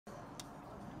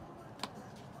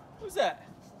Who's that?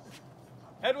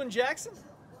 Edwin Jackson?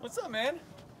 What's up, man?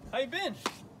 How you been?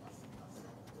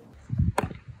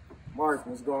 Mark,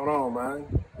 what's going on,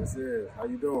 man? This is. How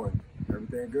you doing?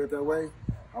 Everything good that way?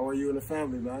 How are you and the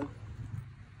family, man?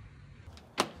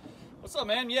 What's up,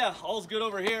 man? Yeah, all's good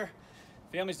over here.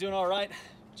 Family's doing all right.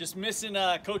 Just missing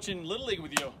coaching Little League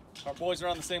with you. Our boys are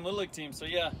on the same Little League team, so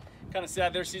yeah, kind of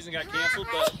sad their season got canceled,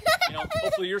 but you know,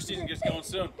 hopefully your season gets going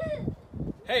soon.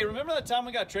 Hey, remember that time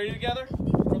we got traded together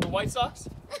from the White Sox?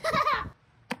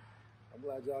 I'm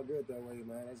glad y'all good that way,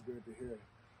 man. That's good to hear.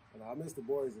 And I miss the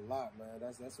boys a lot, man.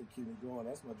 That's what keep me going.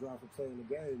 That's my drive for playing the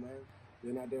game, man.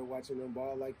 Being out there watching them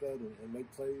ball like that and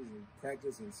make plays and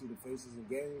practice and see the faces in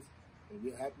games and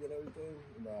get happy and everything.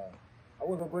 And I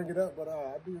wasn't gonna bring it up, but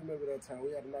I do remember that time.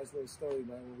 We had a nice little story,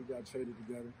 man, when we got traded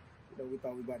together. You know, we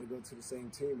thought we were about to go to the same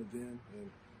team again, and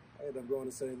I ended up going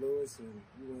to St. Louis, and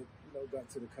we went, you know, got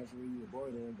to the country where you were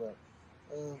born in. But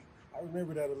I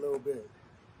remember that a little bit.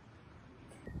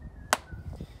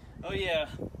 Oh yeah,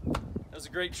 that was a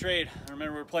great trade. I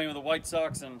remember we were playing with the White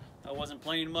Sox, and I wasn't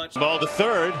playing much. Ball to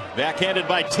third, backhanded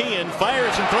by Teahen,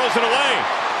 fires and throws it away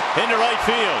into right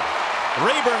field.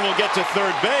 Rayburn will get to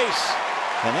third base,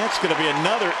 and that's going to be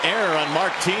another error on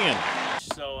Mark Teahen.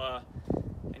 So,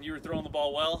 and you were throwing the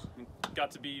ball well, and got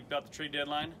to be about the trade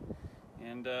deadline.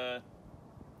 And I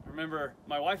remember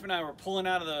my wife and I were pulling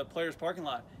out of the players' parking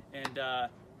lot, and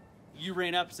you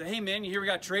ran up and said, "Hey man, you hear we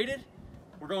got traded?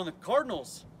 We're going to the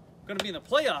Cardinals. We're going to be in the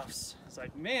playoffs." It's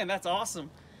like, man, that's awesome.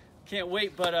 Can't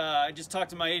wait. But I just talked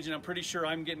to my agent. I'm pretty sure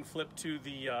I'm getting flipped to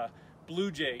the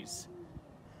Blue Jays.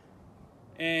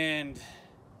 And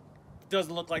it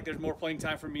doesn't look like there's more playing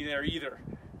time for me there either.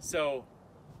 So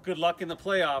good luck in the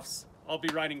playoffs. I'll be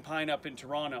riding Pine up in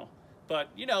Toronto. But,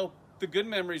 you know, the good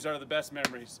memories are the best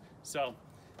memories. So,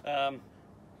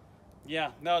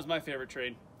 yeah, that was my favorite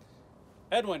trade.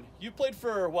 Edwin, you played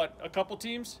for, what, a couple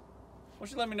teams? Why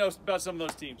don't you let me know about some of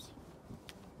those teams?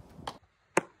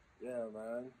 Yeah,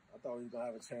 man. I thought we were going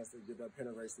to have a chance to get that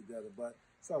pennant race together, but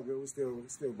it's all good. We're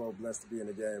still both blessed to be in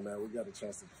the game, man. We got a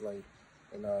chance to play.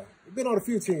 And we've been on a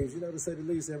few teams, you know, to say the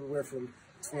least, everywhere from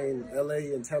between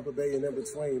L.A. and Tampa Bay and in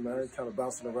between, man, kind of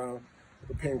bouncing around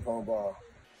the ping pong ball.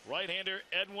 Right-hander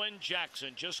Edwin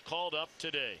Jackson just called up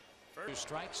today. First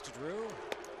strikes to Drew,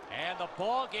 and the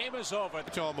ball game is over.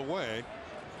 On the way,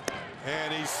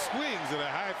 and he swings at a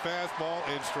high fastball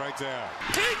and strikes out.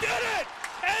 He did it!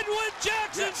 Edwin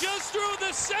Jackson just threw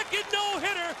the second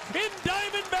no-hitter in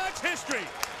Diamondbacks history.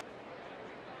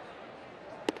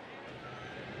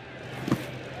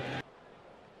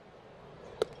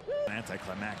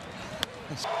 Anticlimactic.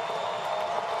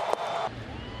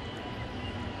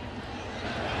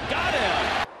 Got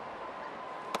him!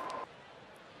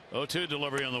 0-2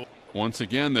 delivery on the... Once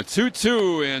again, the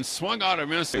 2-2 and swung out a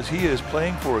miss. As he is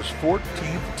playing for his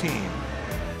 14th team.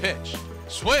 Pitch,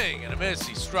 swing and a miss.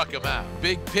 He struck him out.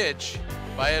 Big pitch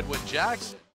by Edwin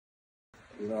Jackson.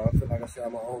 You know, I feel like I should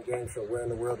have my own game show. Where in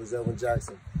the world is Edwin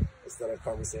Jackson instead of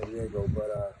Carmen San Diego?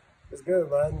 But it's good,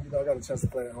 man. You know, I got a chance to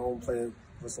play at home, play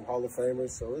with some Hall of Famers,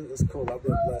 so it's cool. I've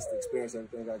been blessed to experience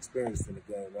everything I experienced in the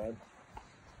game, man.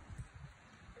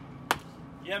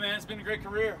 Yeah, man, it's been a great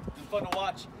career. It's been fun to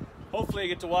watch. Hopefully I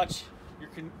get to watch your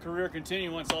career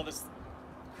continue once all this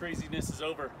craziness is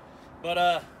over. But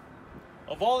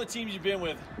of all the teams you've been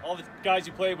with, all the guys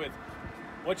you played with,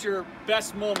 what's your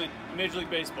best moment in Major League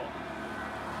Baseball?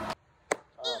 I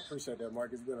appreciate that,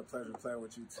 Mark. It's been a pleasure playing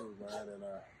with you too, man. And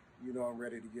you know I'm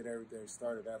ready to get everything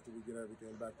started after we get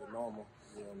everything back to normal.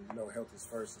 You know, health is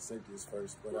first and safety is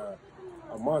first. But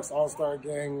amongst all-star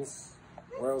games,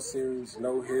 World Series,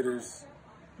 no-hitters,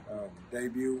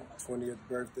 debut, 20th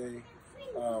birthday.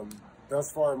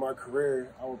 Thus far in my career,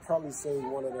 I would probably say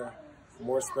one of the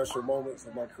more special moments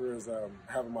of my career is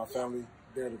having my family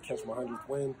there to catch my 100th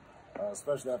win,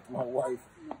 especially after my wife.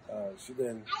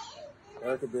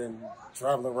 Erica been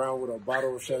traveling around with a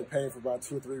bottle of champagne for about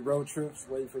 2 or 3 road trips,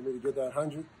 waiting for me to get that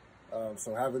 100.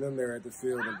 So having them there at the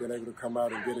field and being able to come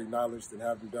out and get acknowledged and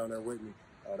have them down there with me,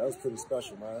 that was pretty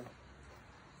special, man.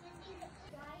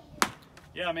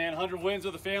 Yeah, man, 100 wins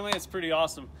with the family, it's pretty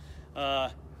awesome.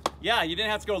 Yeah, you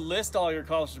didn't have to go list all your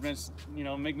accomplishments, you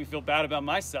know, make me feel bad about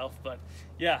myself, but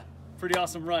yeah, pretty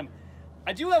awesome run.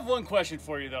 I do have one question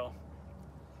for you, though.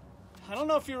 I don't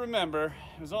know if you remember,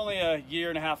 it was only a year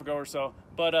and a half ago or so,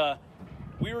 but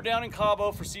we were down in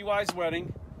Cabo for CY's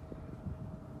wedding.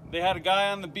 They had a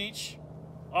guy on the beach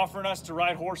offering us to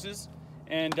ride horses,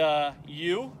 and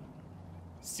you,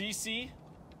 Cece,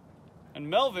 and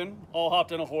Melvin all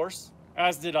hopped on a horse,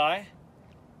 as did I.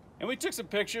 And we took some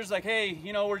pictures like, hey,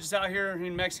 you know, we're just out here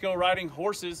in Mexico riding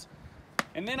horses.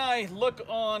 And then I look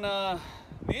on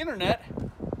the internet,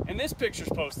 and this picture's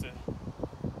posted.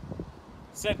 It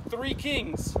said 3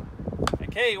 Kings.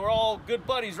 Like, hey, we're all good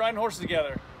buddies riding horses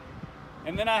together.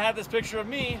 And then I had this picture of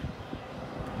me,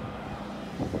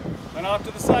 went off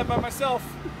to the side by myself.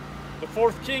 The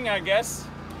 4th king, I guess.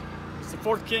 It's the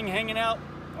 4th king hanging out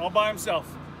all by himself.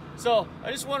 So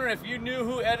I just wondering if you knew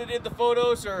who edited the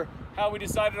photos or how we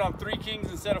decided on 3 kings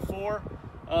instead of 4.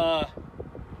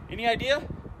 Any idea?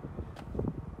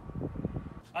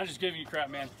 I'm just giving you crap,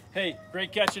 man. Hey,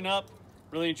 great catching up.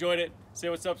 Really enjoyed it. Say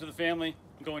what's up to the family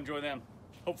and go enjoy them.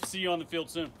 Hope to see you on the field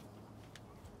soon.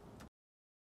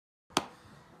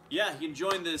 Yeah, you can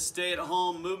join the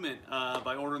stay-at-home movement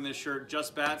by ordering this shirt.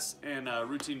 Just Bats and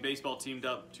Routine Baseball teamed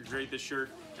up to create this shirt.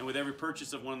 And with every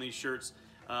purchase of one of these shirts,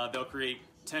 they'll create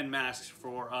 10 masks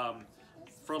for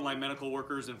frontline medical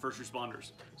workers and first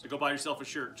responders. So go buy yourself a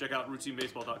shirt. Check out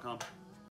routinebaseball.com.